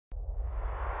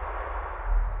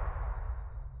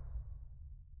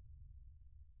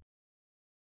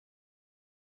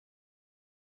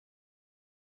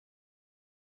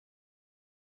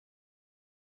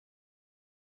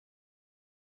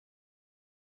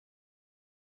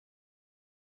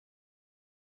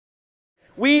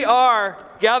We are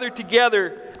gathered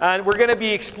together, and we're going to be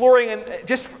exploring, and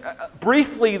just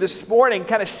briefly this morning,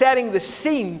 kind of setting the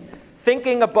scene,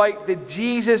 thinking about the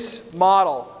Jesus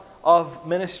model of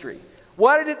ministry.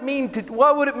 What would it mean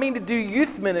to do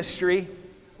youth ministry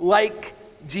like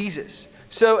Jesus?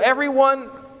 So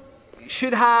everyone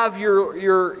should have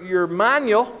your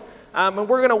manual, and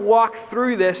we're going to walk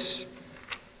through this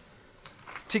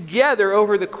together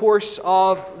over the course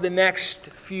of the next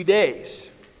few days.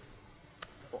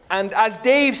 And as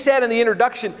Dave said in the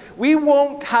introduction, we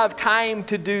won't have time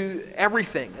to do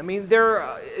everything. I mean, there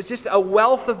is just a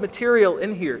wealth of material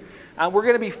in here. And we're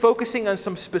going to be focusing on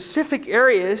some specific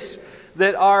areas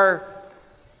that are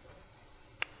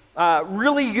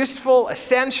really useful,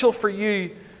 essential for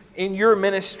you in your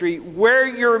ministry, where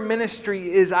your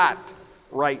ministry is at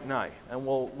right now. And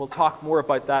we'll talk more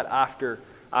about that after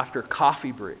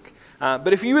coffee break.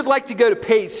 But if you would like to go to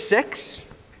page 6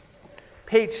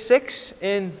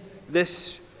 in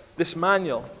this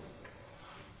manual.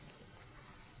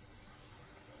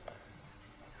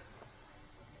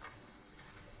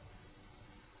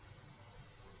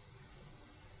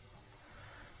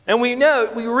 And we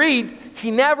read,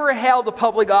 he never held a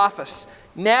public office,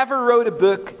 never wrote a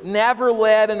book, never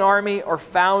led an army or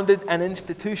founded an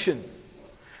institution.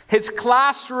 His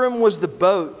classroom was the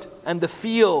boat and the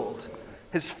field.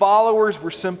 His followers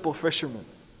were simple fishermen.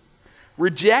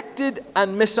 Rejected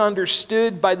and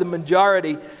misunderstood by the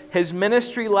majority, his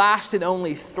ministry lasted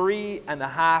only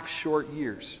 3.5 short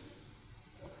years.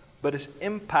 But his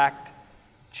impact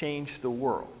changed the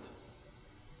world.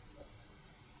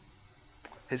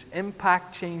 His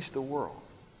impact changed the world.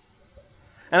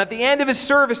 And at the end of his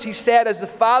service, he said, "As the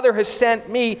Father has sent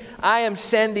me, I am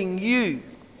sending you."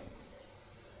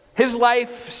 His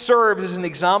life serves as an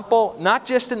example, not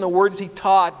just in the words he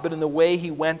taught, but in the way he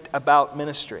went about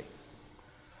ministry.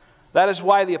 That is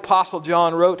why the Apostle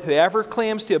John wrote, "Whoever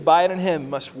claims to abide in him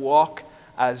must walk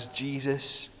as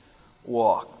Jesus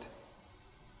walked."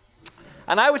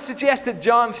 And I would suggest that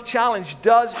John's challenge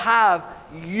does have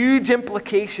huge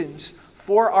implications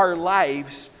for our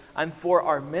lives and for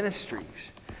our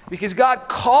ministries. Because God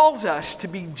calls us to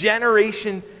be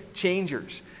generation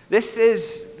changers. This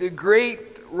is the great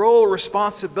role,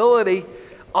 responsibility,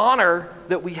 honor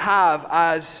that we have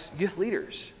as youth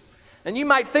leaders. And you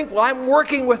might think, well, I'm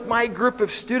working with my group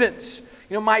of students.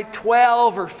 My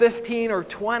 12 or 15 or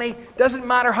 20. Doesn't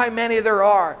matter how many there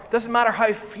are. Doesn't matter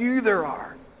how few there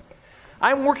are.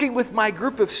 I'm working with my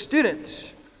group of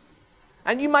students.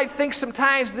 And you might think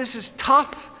sometimes this is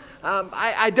tough.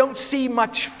 I don't see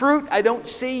much fruit. I don't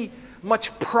see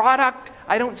much product.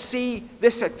 I don't see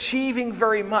this achieving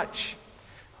very much.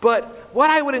 But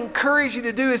what I would encourage you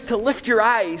to do is to lift your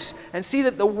eyes and see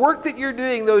that the work that you're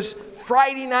doing, those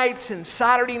Friday nights and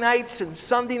Saturday nights and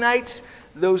Sunday nights,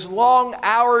 those long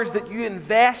hours that you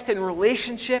invest in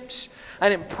relationships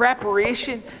and in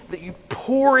preparation, that you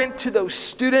pour into those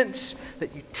students,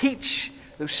 that you teach,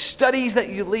 those studies that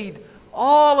you lead,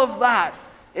 all of that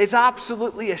is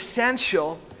absolutely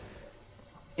essential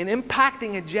in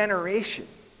impacting a generation.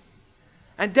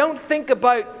 And don't think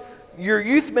about your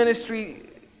youth ministry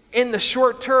in the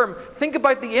short term. Think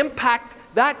about the impact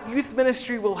that youth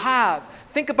ministry will have.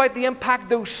 Think about the impact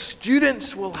those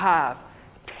students will have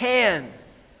 10,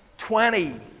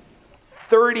 20,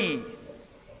 30,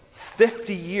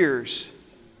 50 years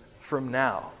from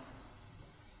now.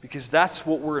 Because that's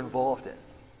what we're involved in.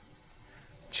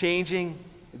 Changing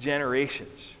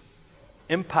generations.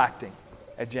 Impacting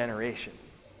a generation.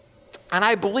 And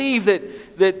I believe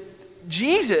that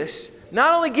Jesus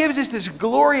not only gives us this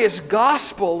glorious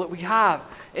gospel that we have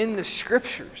in the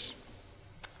Scriptures,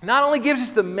 not only gives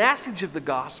us the message of the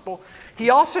gospel,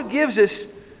 he also gives us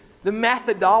the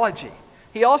methodology.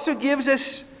 He also gives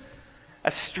us a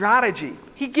strategy.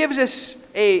 He gives us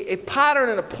a pattern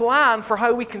and a plan for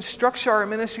how we can structure our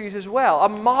ministries as well, a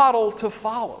model to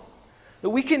follow. That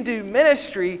we can do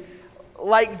ministry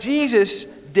like Jesus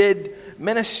did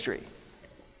ministry.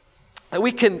 That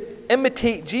we can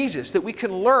imitate Jesus, that we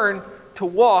can learn to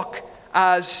walk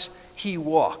as he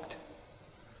walked.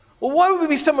 Well, what would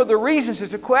be some of the reasons?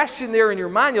 There's a question there in your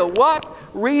manual. What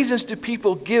reasons do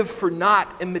people give for not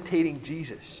imitating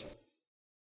Jesus?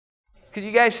 Could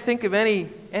you guys think of any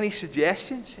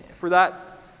suggestions for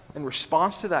that in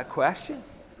response to that question?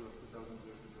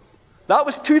 That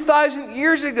was 2,000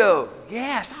 years ago.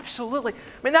 Yes, absolutely.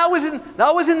 I mean, that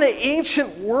was in the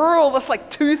ancient world. That's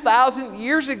like 2,000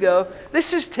 years ago.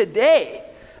 This is today.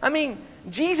 I mean,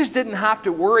 Jesus didn't have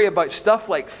to worry about stuff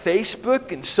like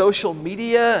Facebook and social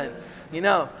media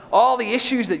and, all the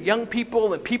issues that young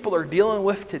people and people are dealing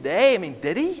with today. I mean,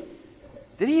 did he?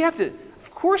 Did he have to?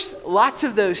 Of course, lots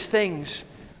of those things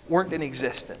weren't in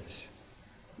existence.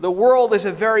 The world is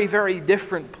a very, very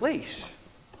different place.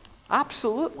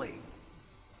 Absolutely.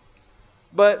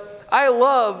 But I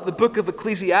love the book of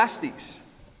Ecclesiastes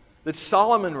that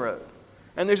Solomon wrote.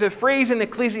 And there's a phrase in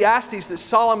Ecclesiastes that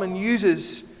Solomon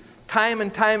uses time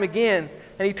and time again.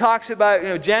 And he talks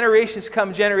about, generations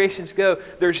come, generations go.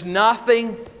 There's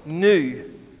nothing new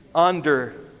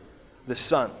under the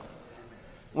sun.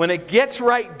 When it gets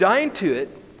right down to it,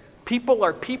 people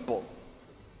are people.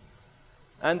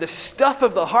 And the stuff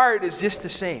of the heart is just the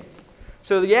same.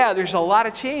 So yeah, there's a lot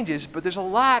of changes, but there's a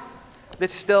lot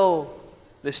that's still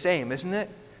the same, isn't it?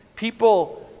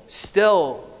 People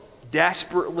still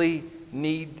desperately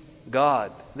need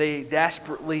God. They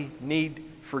desperately need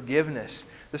forgiveness.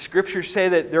 The scriptures say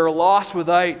that they're lost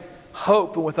without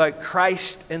hope and without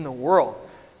Christ in the world.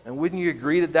 And wouldn't you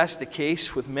agree that that's the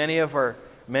case with many of our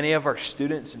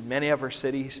students in many of our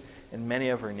cities and many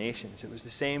of our nations? It was the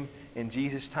same in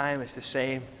Jesus' time. It's the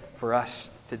same for us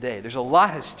today. There's a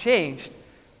lot has changed,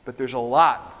 but there's a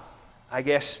lot. I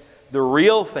guess the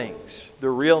real things, the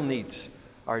real needs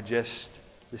are just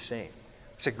the same.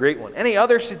 It's a great one. Any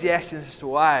other suggestions as to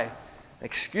why,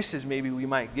 excuses maybe we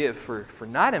might give for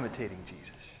not imitating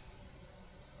Jesus?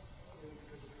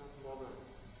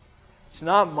 It's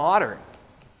not modern.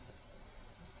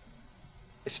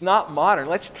 It's not modern.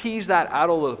 Let's tease that out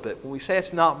a little bit. When we say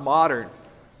it's not modern,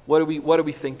 what are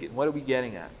we thinking? What are we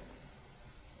getting at?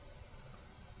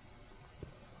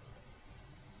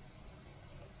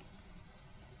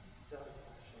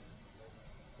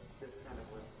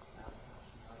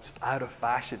 It's out of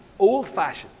fashion.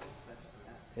 Old-fashioned.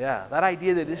 Yeah, that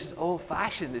idea that this is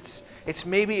old-fashioned.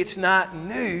 It's not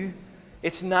new.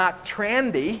 It's not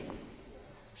trendy.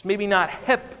 It's maybe not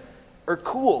hip or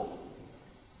cool.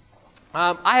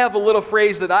 I have a little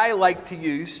phrase that I like to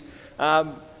use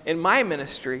in my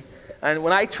ministry, and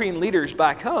when I train leaders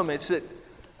back home, it's that,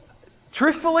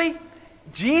 truthfully,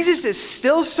 Jesus is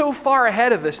still so far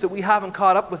ahead of us that we haven't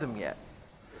caught up with him yet.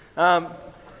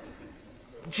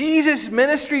 Jesus'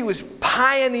 ministry was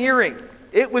pioneering.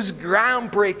 It was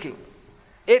groundbreaking.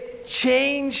 It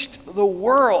changed the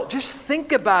world. Just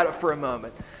think about it for a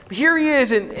moment. Here he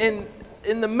is in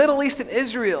the Middle East and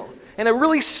Israel, in a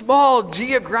really small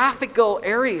geographical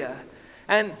area.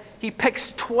 And he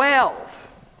picks 12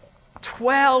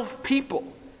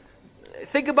 people.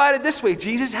 Think about it this way.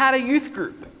 Jesus had a youth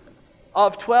group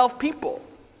of 12 people.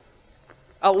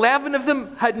 11 of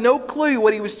them had no clue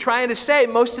what he was trying to say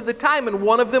most of the time, and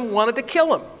one of them wanted to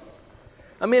kill him.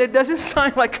 I mean, it doesn't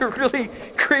sound like a really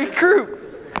great group.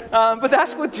 But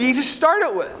that's what Jesus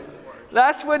started with.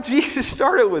 That's what Jesus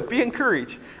started with. Be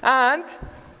encouraged. And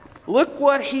look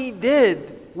what he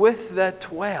did with the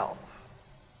 12.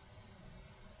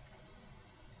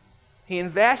 He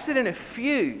invested in a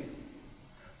few,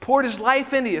 poured his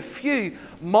life into a few,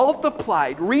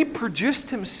 multiplied, reproduced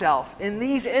himself in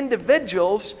these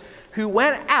individuals who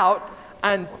went out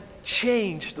and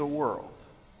changed the world.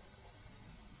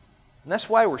 And that's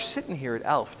why we're sitting here at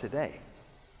Elf today.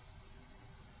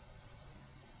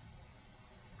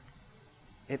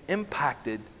 It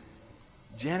impacted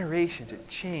generations. It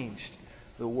changed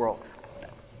the world.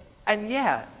 And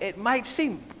yeah, it might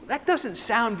seem, that doesn't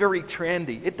sound very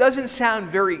trendy. It doesn't sound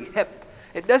very hip.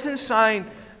 It doesn't sound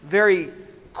very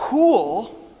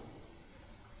cool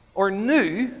or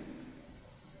new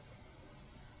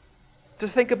to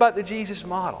think about the Jesus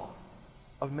model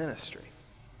of ministry.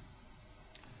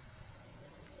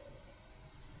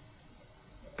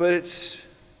 But it's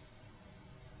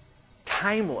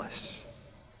timeless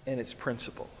in its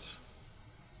principles.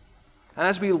 And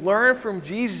as we learn from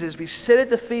Jesus, as we sit at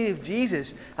the feet of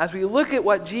Jesus, as we look at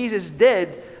what Jesus did,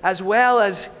 as well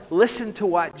as listen to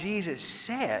what Jesus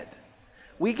said,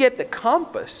 we get the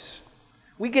compass,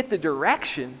 we get the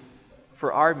direction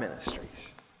for our ministries,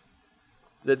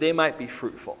 that they might be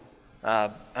fruitful,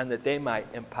 and that they might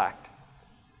impact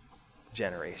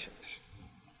generations.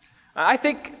 I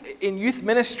think in youth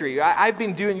ministry, I've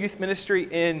been doing youth ministry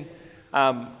in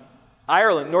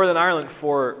Ireland, Northern Ireland,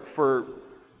 for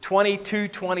 22,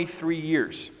 23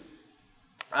 years.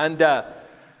 And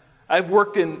I've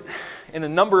worked in a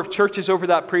number of churches over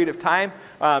that period of time.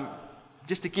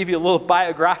 Just to give you a little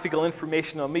biographical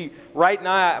information on me, right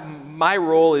now my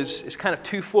role is kind of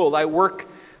twofold. I work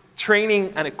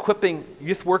training and equipping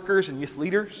youth workers and youth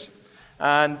leaders.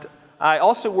 And I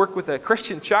also work with a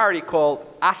Christian charity called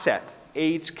ASET,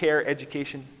 AIDS, Care,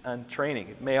 Education, and Training.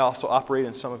 It may also operate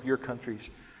in some of your countries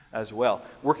as well,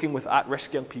 working with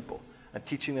at-risk young people and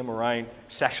teaching them around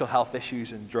sexual health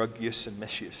issues and drug use and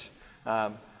misuse.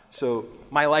 So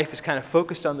my life is kind of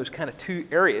focused on those kind of two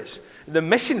areas. The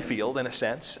mission field, in a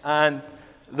sense, and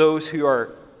those who are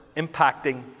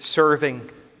impacting, serving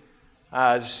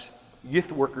as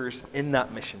youth workers in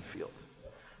that mission field.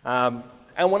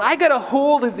 And when I got a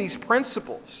hold of these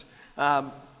principles,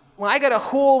 when I got a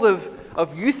hold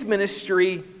of youth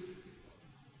ministry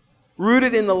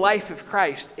rooted in the life of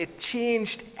Christ, it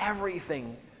changed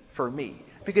everything for me.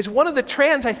 Because one of the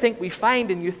trends I think we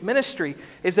find in youth ministry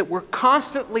is that we're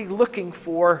constantly looking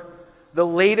for the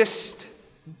latest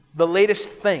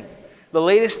thing, the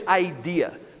latest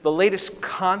idea, the latest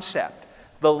concept,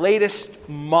 the latest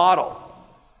model,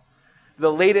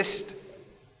 the latest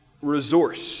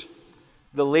resource,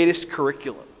 the latest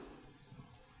curriculum.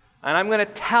 And I'm going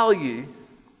to tell you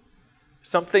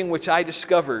something which I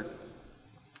discovered,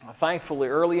 thankfully,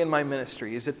 early in my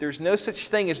ministry, is that there's no such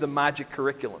thing as the magic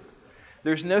curriculum.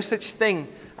 There's no such thing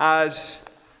as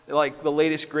like the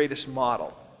latest, greatest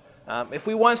model. If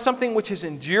we want something which is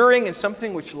enduring and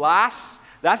something which lasts,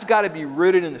 that's got to be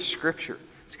rooted in the Scripture.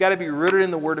 It's got to be rooted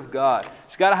in the Word of God.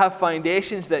 It's got to have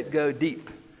foundations that go deep.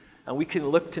 And we can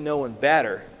look to no one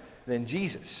better than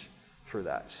Jesus for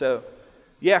that. So,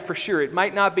 yeah, for sure, it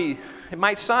might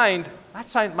sound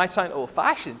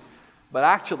old-fashioned, but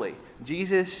actually,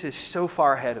 Jesus is so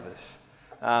far ahead of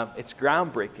us. It's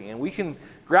groundbreaking. And we can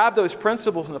grab those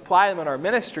principles and apply them in our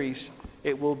ministries.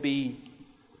 It will be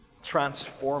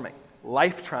transforming,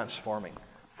 life-transforming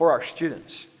for our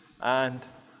students and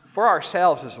for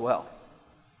ourselves as well.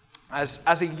 As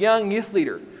a young youth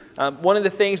leader, one of the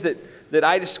things that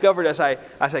I discovered as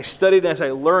I studied and as I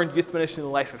learned youth ministry in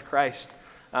the life of Christ,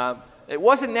 it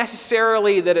wasn't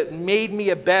necessarily that it made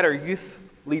me a better youth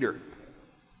leader,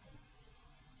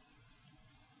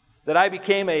 that I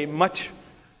became a much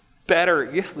better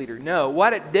youth leader. No,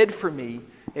 what it did for me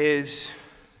is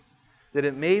that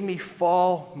it made me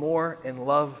fall more in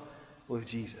love with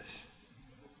Jesus.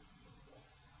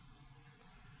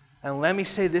 And let me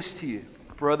say this to you,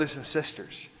 brothers and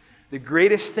sisters. The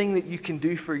greatest thing that you can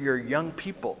do for your young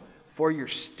people, for your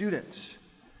students,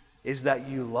 is that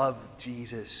you love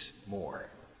Jesus more.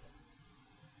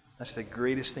 That's the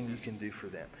greatest thing you can do for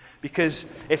them. Because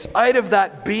it's out of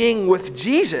that being with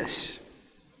Jesus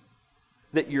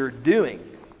that you're doing,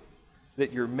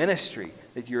 that your ministry,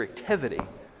 that your activity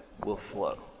will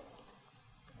flow.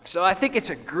 So I think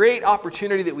it's a great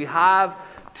opportunity that we have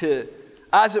to,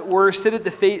 as it were, sit at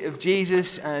the feet of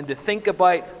Jesus and to think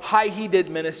about how He did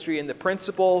ministry and the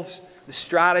principles, the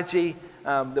strategy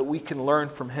that we can learn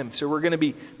from Him. So we're going to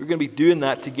be doing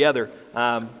that together.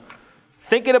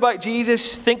 Thinking about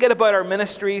Jesus, thinking about our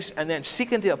ministries, and then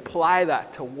seeking to apply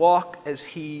that to walk as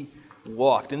He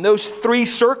walked. And those three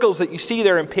circles that you see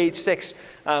there in page 6,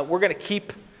 we're going to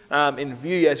keep in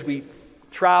view as we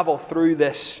travel through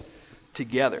this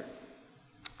together.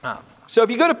 So if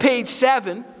you go to page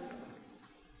 7,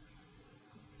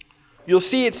 you'll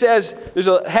see it says, there's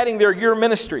a heading there, your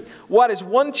ministry. What is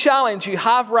one challenge you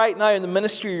have right now in the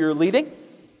ministry you're leading?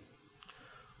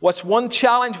 What's one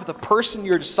challenge with a person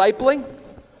you're discipling?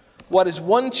 What is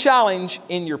one challenge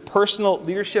in your personal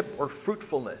leadership or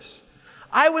fruitfulness?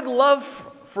 I would love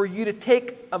for you to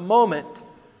take a moment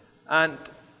and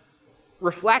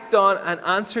reflect on and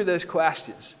answer those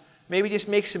questions. Maybe just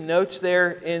make some notes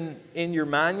there in your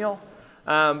manual.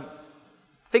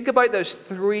 Think about those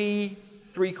three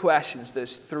questions,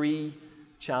 those three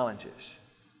challenges.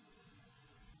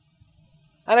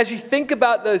 And as you think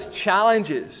about those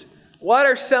challenges, what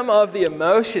are some of the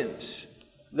emotions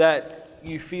that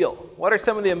you feel? What are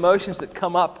some of the emotions that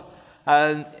come up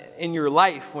in your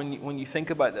life when you think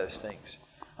about those things?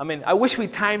 I mean, I wish we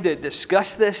had time to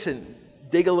discuss this and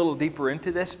dig a little deeper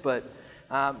into this, but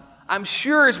I'm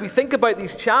sure as we think about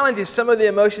these challenges, some of the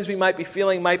emotions we might be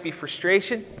feeling might be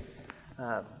frustration,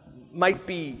 might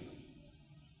be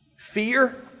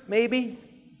fear, maybe.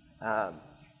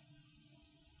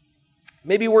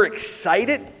 Maybe we're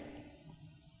excited.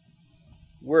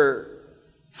 We're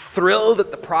thrilled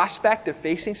at the prospect of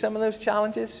facing some of those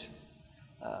challenges.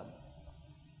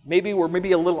 Maybe we're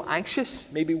a little anxious.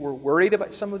 Maybe we're worried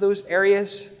about some of those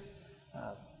areas.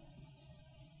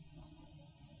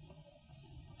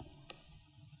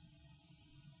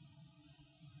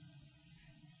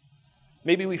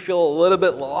 Maybe we feel a little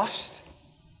bit lost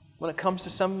when it comes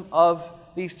to some of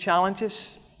these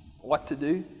challenges, what to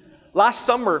do. Last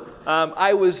summer,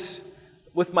 I was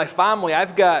with my family.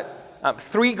 I've got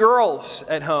 3 girls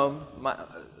at home,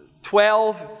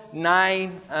 12,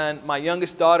 9, and my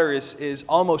youngest daughter is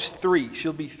almost 3.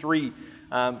 She'll be 3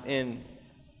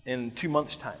 in 2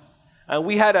 months' time.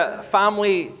 We had a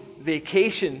family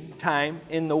vacation time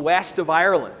in the west of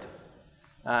Ireland.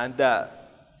 And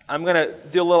I'm going to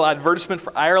do a little advertisement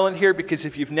for Ireland here, because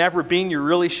if you've never been, you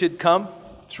really should come.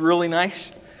 It's really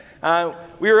nice.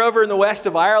 We were over in the west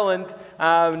of Ireland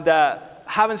and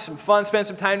having some fun, spending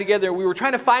some time together. We were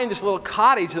trying to find this little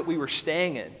cottage that we were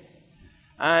staying in.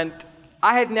 And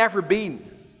I had never been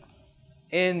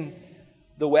in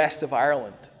the west of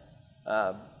Ireland,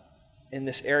 in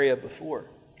this area before.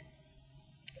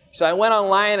 So I went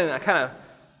online and I kind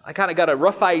of got a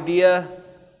rough idea.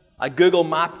 I Google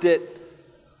mapped it.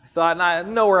 I thought, I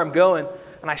know where I'm going.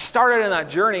 And I started on that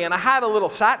journey, and I had a little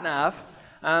sat-nav.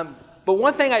 But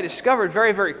one thing I discovered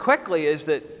very, very quickly is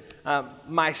that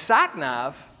my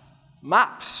sat-nav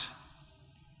maps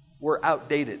were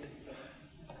outdated.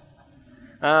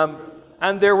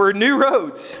 And there were new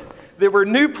roads. There were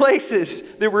new places.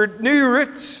 There were new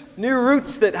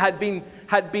routes that had been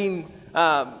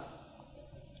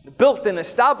built and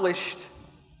established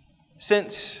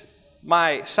since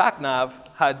my sat-nav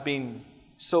had been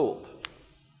sold.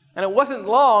 And it wasn't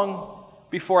long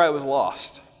before I was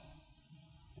lost.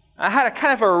 I had a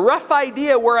kind of a rough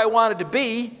idea where I wanted to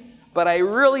be, but I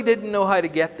really didn't know how to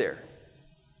get there.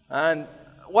 And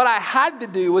what I had to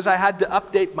do was I had to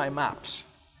update my maps.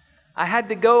 I had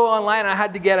to go online and I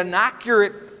had to get an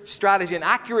accurate strategy, an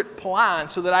accurate plan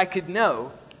so that I could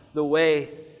know the way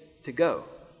to go.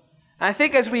 And I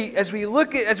think as we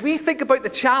think about the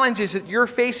challenges that you're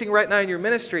facing right now in your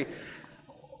ministry,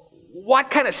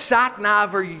 what kind of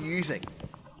sat-nav are you using?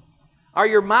 Are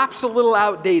your maps a little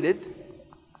outdated?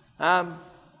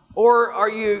 Or are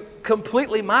you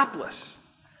completely mapless?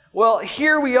 Well,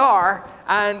 here we are,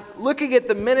 and looking at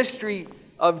the ministry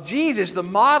of Jesus, the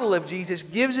model of Jesus,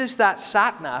 gives us that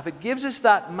sat-nav. It gives us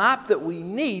that map that we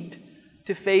need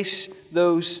to face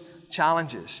those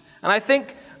challenges. And I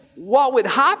think what would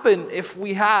happen if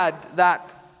we had that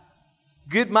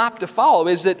good map to follow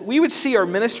is that we would see our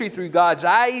ministry through God's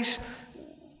eyes.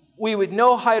 We would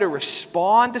know how to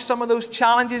respond to some of those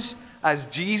challenges as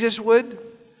Jesus would.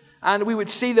 And we would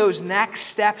see those next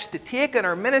steps to take in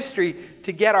our ministry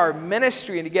to get our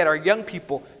ministry and to get our young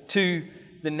people to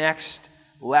the next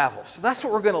level. So that's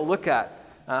what we're going to look at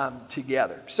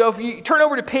together. So if you turn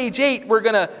over to page 8, we're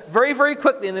going to very, very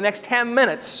quickly in the next 10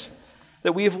 minutes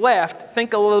that we've left,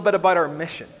 think a little bit about our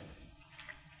mission.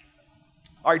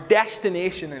 Our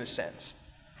destination, in a sense.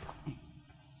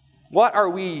 What are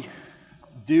we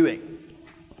doing?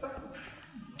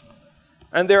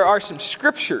 And there are some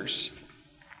scriptures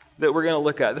that we're going to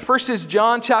look at. The first is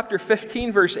John chapter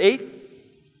 15, verse 8.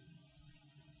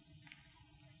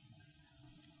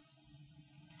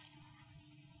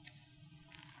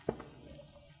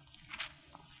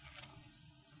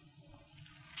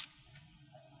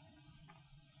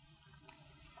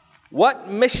 What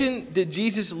mission did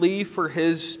Jesus leave for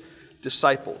his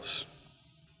disciples?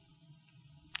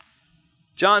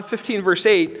 John 15, verse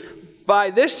 8. By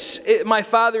this my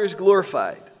Father is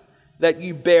glorified, that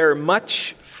you bear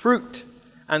much fruit,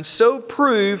 and so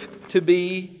prove to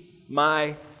be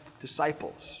my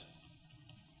disciples.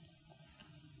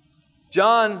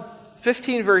 John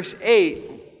 15, verse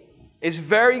 8 is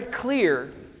very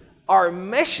clear. Our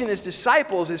mission as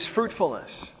disciples is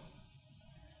fruitfulness.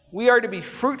 We are to be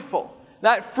fruitful.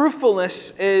 That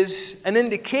fruitfulness is an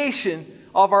indication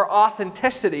of our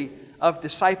authenticity of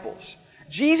disciples.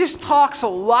 Jesus talks a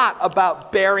lot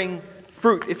about bearing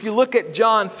fruit. If you look at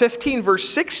John 15, verse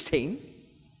 16,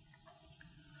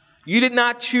 you did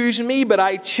not choose me, but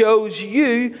I chose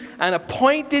you and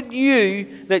appointed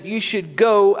you that you should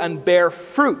go and bear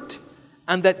fruit,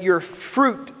 and that your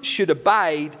fruit should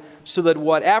abide, so that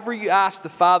whatever you ask the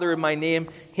Father in my name,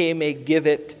 he may give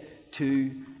it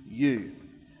to you.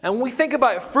 And when we think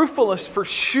about fruitfulness, for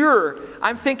sure,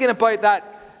 I'm thinking about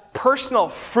that personal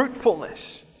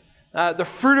fruitfulness. The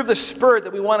fruit of the Spirit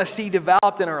that we want to see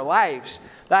developed in our lives.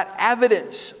 That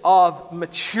evidence of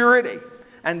maturity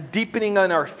and deepening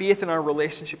in our faith and our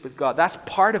relationship with God. That's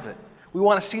part of it. We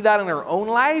want to see that in our own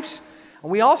lives.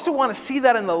 And we also want to see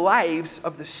that in the lives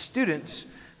of the students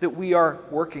that we are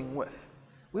working with.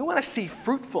 We want to see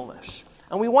fruitfulness.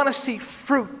 And we want to see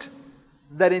fruit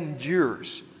that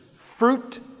endures.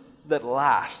 Fruit that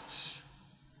lasts.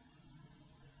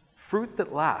 Fruit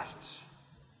that lasts.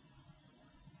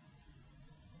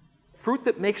 Fruit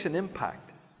that makes an impact.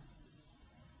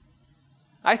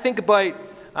 I think about,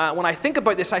 when I think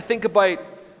about this, I think about,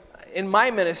 in my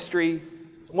ministry,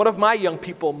 one of my young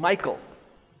people, Michael.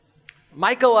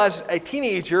 Michael, as a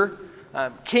teenager,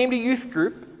 came to youth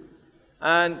group,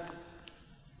 and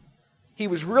he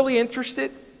was really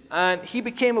interested, and he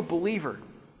became a believer.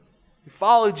 He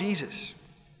followed Jesus.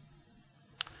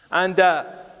 And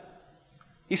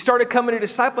he started coming to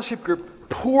discipleship group,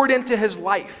 poured into his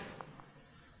life.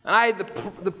 And I had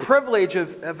the privilege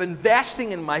of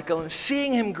investing in Michael and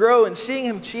seeing him grow and seeing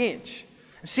him change.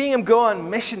 Seeing him go on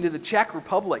mission to the Czech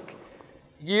Republic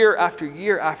year after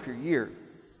year after year.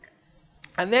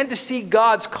 And then to see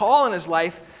God's call in his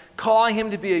life, calling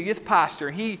him to be a youth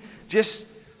pastor. He just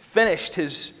finished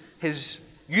his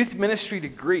youth ministry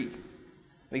degree. And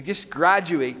he just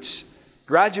graduated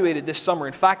this summer.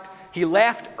 In fact, he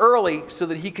left early so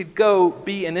that he could go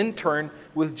be an intern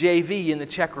with JV in the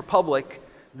Czech Republic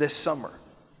this summer.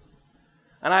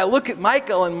 And I look at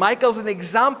Michael, and Michael's an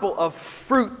example of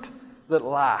fruit that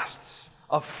lasts,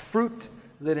 of fruit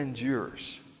that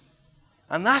endures.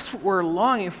 And that's what we're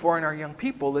longing for in our young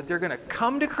people, that they're going to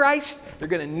come to Christ, they're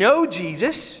going to know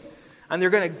Jesus, and they're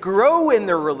going to grow in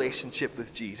their relationship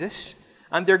with Jesus,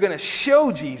 and they're going to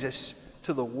show Jesus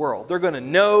to the world. They're going to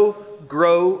know,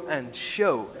 grow, and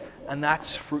show. And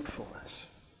that's fruitfulness,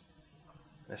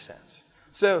 in a sense.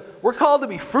 So we're called to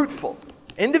be fruitful,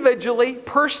 individually,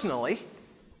 personally,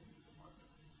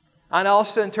 and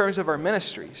also in terms of our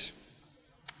ministries.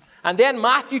 And then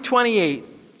Matthew 28,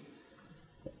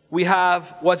 we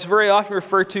have what's very often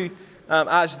referred to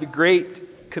as the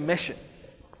Great Commission.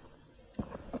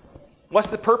 What's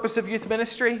the purpose of youth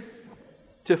ministry?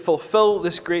 To fulfill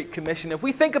this Great Commission. If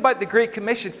we think about the Great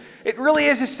Commission, it really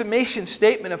is a summation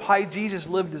statement of how Jesus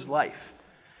lived his life.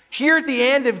 Here at the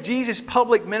end of Jesus'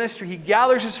 public ministry, he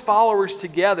gathers his followers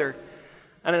together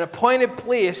at an appointed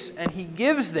place, and he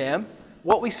gives them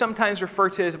what we often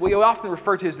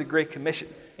refer to as the Great Commission.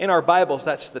 In our Bibles,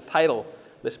 that's the title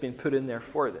that's been put in there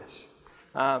for this.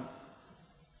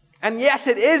 And yes,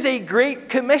 it is a Great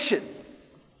Commission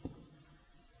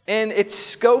in its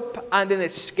scope and in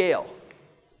its scale.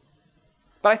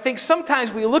 But I think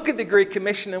sometimes we look at the Great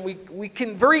Commission and we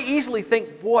can very easily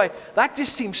think, boy, that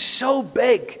just seems so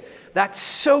big. That's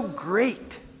so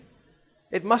great.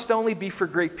 It must only be for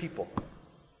great people.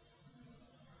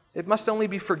 It must only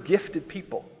be for gifted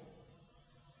people.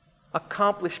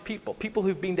 Accomplished people. People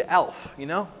who've been to ELF, you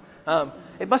know.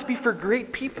 It must be for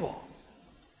great people.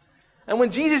 And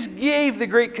when Jesus gave the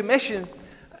Great Commission,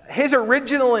 his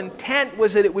original intent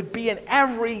was that it would be an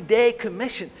everyday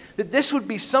commission. That this would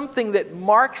be something that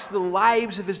marks the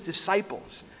lives of his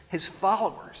disciples, his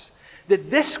followers.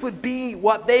 That this would be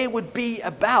what they would be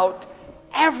about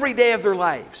every day of their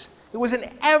lives. It was an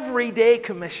everyday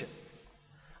commission.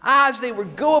 As they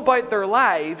would go about their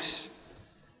lives,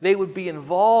 they would be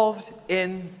involved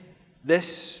in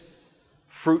this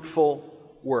fruitful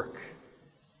work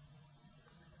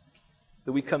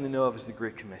that we come to know of as the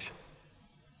Great Commission.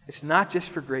 It's not just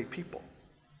for great people.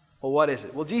 Well, what is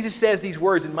it? Well, Jesus says these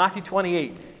words in Matthew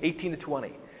 28, 18 to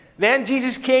 20. Then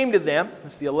Jesus came to them,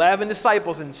 that's the 11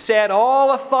 disciples, and said,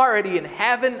 "All authority in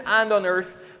heaven and on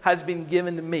earth has been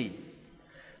given to me.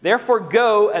 Therefore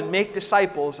go and make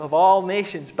disciples of all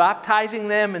nations, baptizing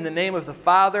them in the name of the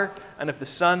Father and of the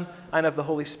Son and of the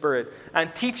Holy Spirit,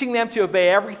 and teaching them to obey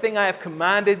everything I have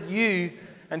commanded you,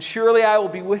 and surely I will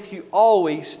be with you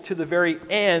always to the very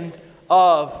end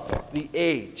of the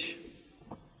age."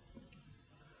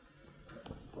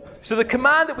 So the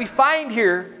command that we find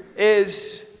here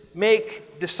is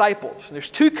make disciples. And there's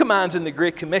two commands in the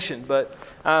Great Commission, but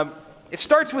it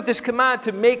starts with this command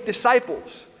to make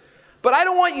disciples. But I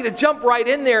don't want you to jump right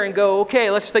in there and go,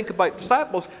 okay, let's think about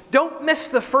disciples. Don't miss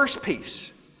the first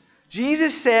piece.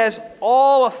 Jesus says,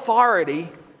 all authority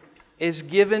is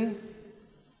given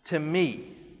to me.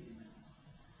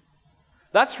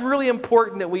 That's really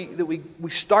important that we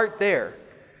start there,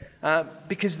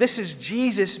 because this is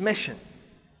Jesus' mission.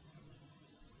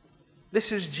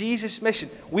 This is Jesus' mission.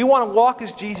 We want to walk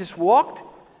as Jesus walked.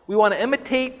 We want to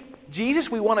imitate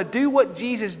Jesus. We want to do what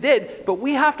Jesus did. But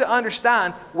we have to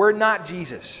understand we're not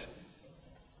Jesus.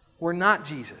 We're not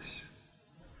Jesus.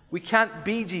 We can't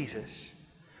be Jesus.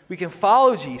 We can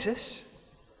follow Jesus.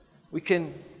 We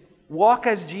can walk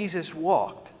as Jesus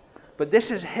walked. But this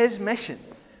is his mission.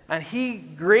 And he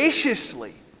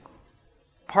graciously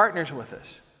partners with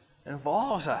us,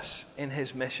 involves us in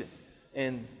his mission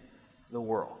in the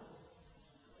world.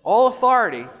 All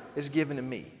authority is given to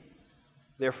me.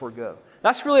 Therefore go.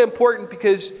 That's really important,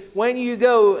 because when you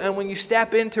go and when you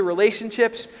step into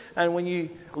relationships and when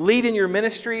you lead in your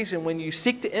ministries and when you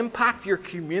seek to impact your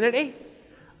community,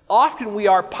 often we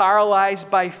are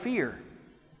paralyzed by fear.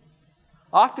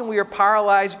 Often we are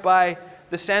paralyzed by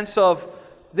the sense of,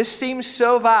 this seems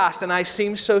so vast and I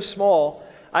seem so small.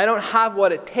 I don't have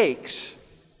what it takes.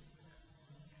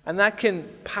 And that can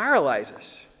paralyze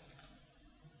us.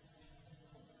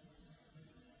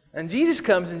 And Jesus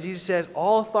comes and Jesus says,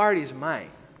 all authority is mine.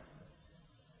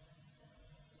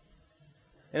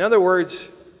 In other words,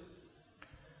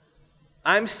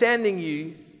 I'm sending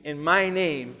you in my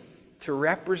name to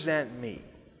represent me.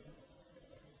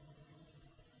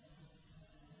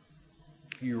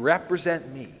 if you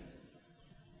represent me,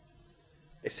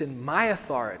 it's in my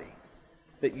authority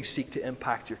that you seek to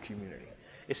impact your community.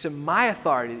 It's in my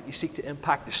authority that you seek to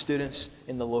impact the students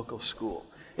in the local school.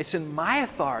 It's in my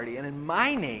authority and in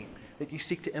my name that you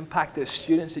seek to impact those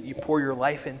students that you pour your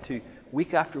life into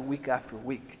week after week after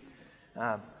week.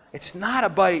 It's not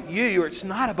about you or it's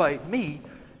not about me.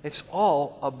 It's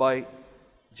all about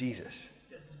Jesus.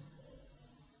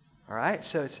 All right?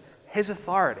 So it's his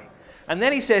authority. And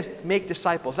then he says, make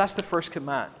disciples. That's the first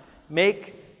command.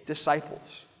 Make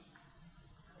disciples.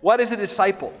 What is a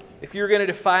disciple? If you're going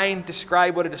to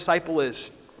describe what a disciple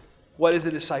is, what is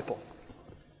a disciple?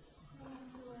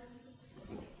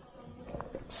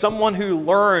 Someone who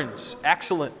learns.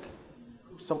 Excellent.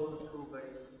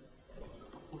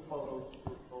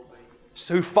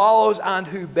 Who follows and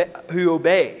who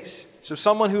obeys. So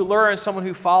someone who learns, someone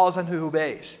who follows and who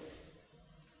obeys.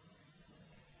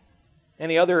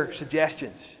 Any other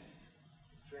suggestions?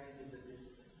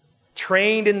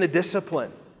 Trained in the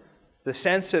discipline. The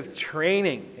sense of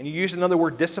training. And you use another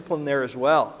word, discipline, there as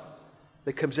well.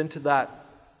 That comes into that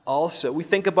also. We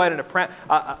think about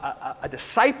a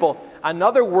disciple.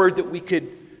 Another word that we could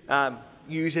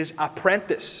use is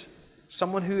apprentice.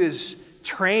 Someone who is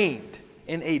trained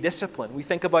in a discipline. We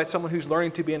think about someone who's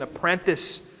learning to be an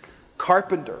apprentice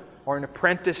carpenter or an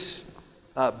apprentice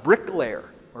bricklayer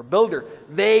or builder.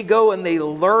 They go and they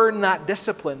learn that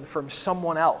discipline from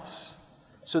someone else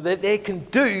so that they can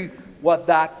do what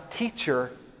that teacher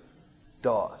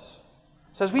does.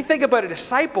 So as we think about a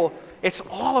disciple, it's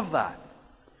all of that.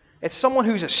 It's someone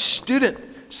who's a student,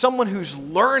 someone who's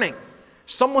learning,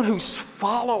 someone who's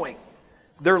following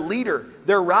their leader,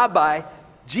 their rabbi,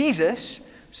 Jesus,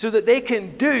 so that they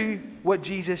can do what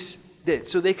Jesus did,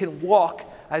 so they can walk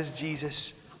as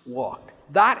Jesus walked.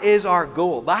 That is our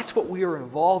goal. That's what we are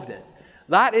involved in.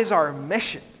 That is our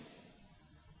mission.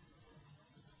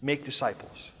 Make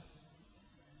disciples.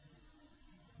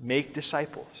 Make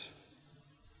disciples.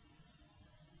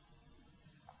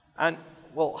 And,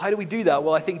 well, how do we do that?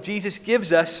 Well, I think Jesus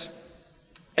gives us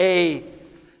a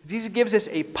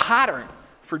pattern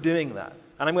for doing that.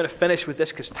 And I'm going to finish with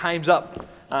this because time's up.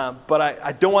 But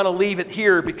I don't want to leave it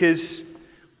here because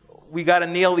we got to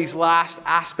nail these last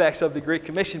aspects of the Great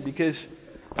Commission, because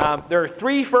there are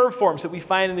 3 verb forms that we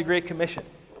find in the Great Commission.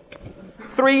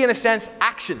 3, in a sense,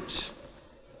 actions.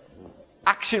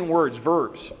 Action words,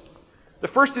 verbs. The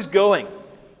first is going.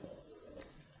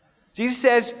 Jesus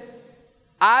says,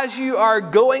 as you are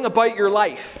going about your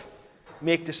life,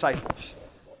 make disciples.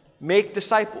 Make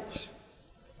disciples.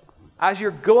 As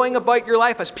you're going about your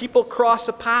life, as people cross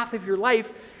the path of your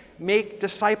life, make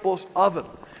disciples of them.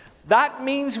 That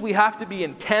means we have to be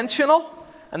intentional,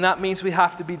 and that means we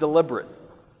have to be deliberate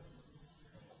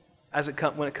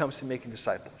when it comes to making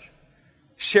disciples.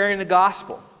 Sharing the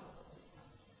gospel.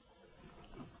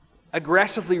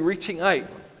 Aggressively reaching out,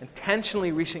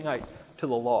 intentionally reaching out to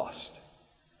the lost.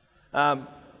 And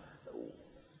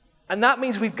that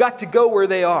means we've got to go where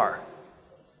they are,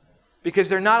 because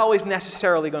they're not always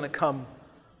necessarily going to come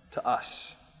to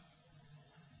us.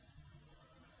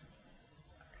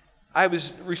 I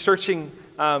was researching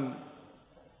the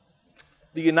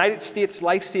United States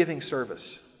Life-Saving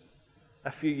Service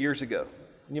a few years ago.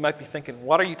 And you might be thinking,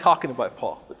 what are you talking about,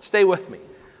 Paul? But stay with me.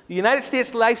 The United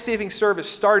States Life-Saving Service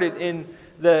started in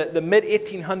the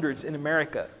mid-1800s in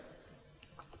America.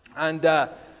 And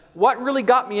what really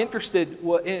got me interested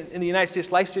in the United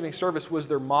States Life-Saving Service was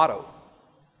their motto.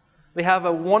 They have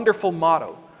a wonderful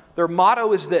motto. Their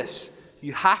motto is this: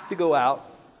 you have to go out,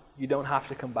 you don't have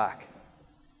to come back.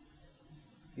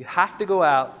 You have to go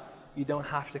out, you don't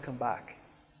have to come back.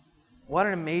 What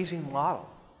an amazing motto.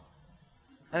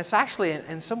 And it's actually,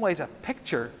 in some ways, a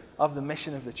picture of the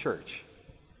mission of the church.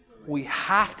 We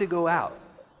have to go out.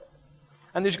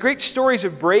 And there's great stories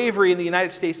of bravery in the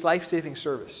United States Life-Saving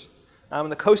Service. On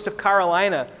the coast of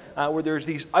Carolina, where there's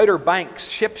these Outer Banks,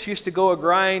 ships used to go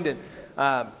aground, and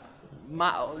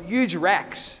huge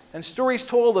wrecks. And stories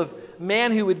told of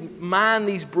men who would man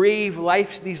these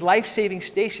life-saving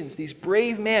stations, these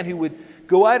brave men who would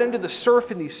go out into the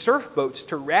surf in these surf boats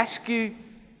to rescue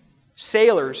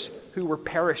sailors who were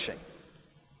perishing.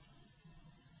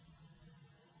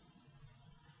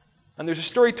 And there's a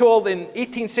story told in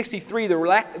 1863, the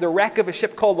wreck of a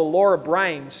ship called the Laura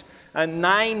Brines, and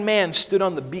 9 men stood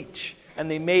on the beach,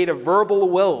 and they made a verbal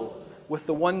will with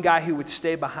the one guy who would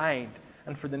stay behind.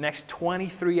 And for the next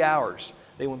 23 hours,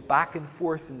 they went back and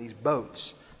forth in these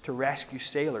boats to rescue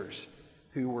sailors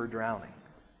who were drowning.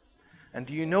 And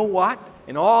do you know what?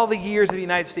 In all the years of the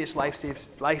United States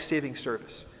Life-Saving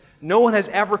Service, no one has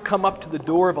ever come up to the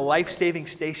door of a life-saving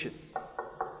station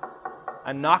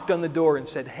and knocked on the door and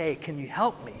said, "Hey, can you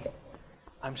help me?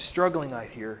 I'm struggling out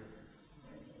here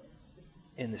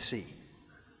in the sea."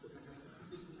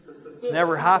 It's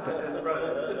never happened.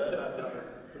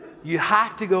 You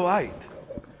have to go out.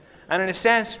 And in a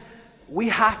sense, we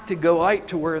have to go out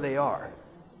to where they are,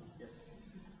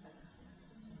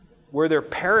 where they're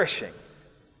perishing,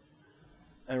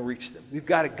 and reach them. We've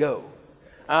got to go.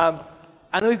 And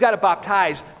then we've got to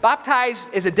baptize. Baptize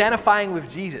is identifying with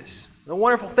Jesus. The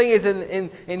wonderful thing is that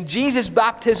in Jesus'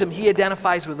 baptism, he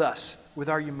identifies with us, with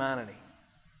our humanity,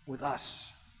 with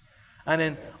us. And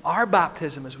in our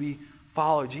baptism, as we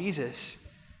follow Jesus,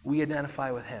 we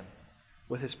identify with him,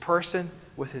 with his person,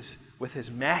 with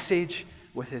his message,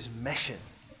 with his mission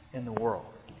in the world.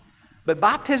 But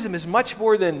baptism is much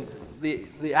more than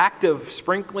the act of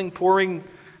sprinkling, pouring,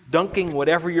 dunking,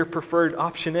 whatever your preferred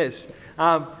option is.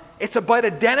 It's about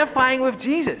identifying with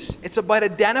Jesus. It's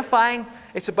about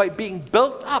being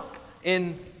built up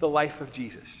in the life of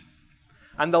Jesus.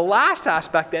 And the last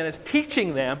aspect then is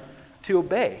teaching them to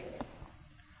obey.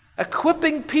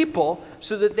 Equipping people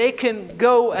so that they can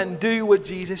go and do what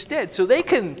Jesus did. So they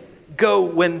can go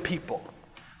win people.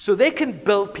 So they can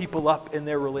build people up in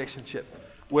their relationship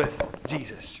with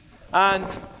Jesus. And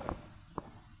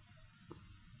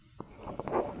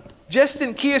just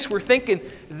in case we're thinking,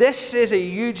 this is a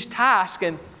huge task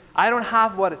and I don't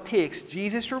have what it takes,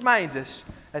 Jesus reminds us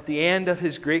at the end of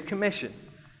his Great Commission,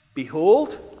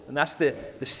 behold, and that's the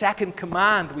second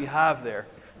command we have there.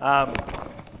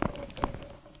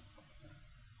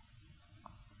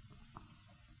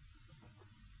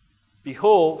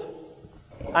 Behold,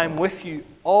 I'm with you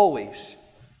always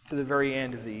to the very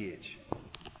end of the age.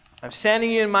 I'm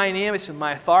sending you in my name, it's in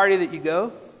my authority that you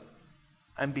go.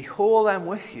 And behold, I'm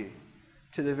with you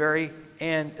to the very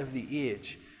end of the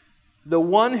age. The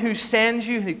one who sends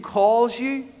you, who calls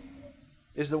you,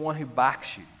 is the one who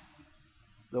backs you.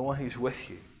 The one who's with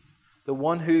you. The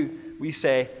one who, we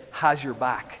say, has your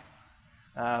back.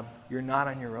 You're not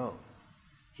on your own.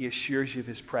 He assures you of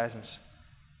his presence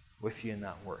with you in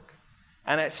that work.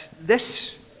 And it's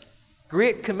this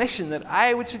Great Commission that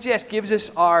I would suggest gives us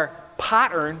our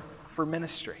pattern for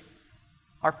ministry.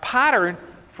 Our pattern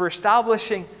for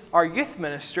establishing our youth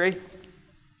ministry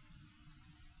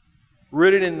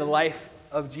rooted in the life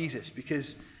of Jesus,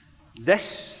 because this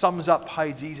sums up how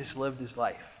Jesus lived his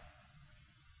life.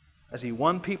 As he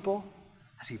won people,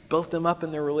 as he built them up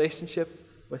in their relationship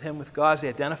with him, with God, as they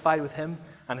identified with him,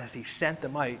 and as he sent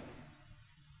them out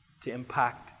to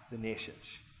impact the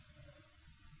nations.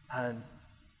 And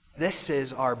this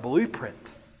is our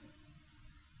blueprint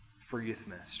for youth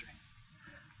ministry.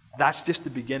 That's just the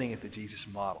beginning of the Jesus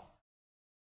model.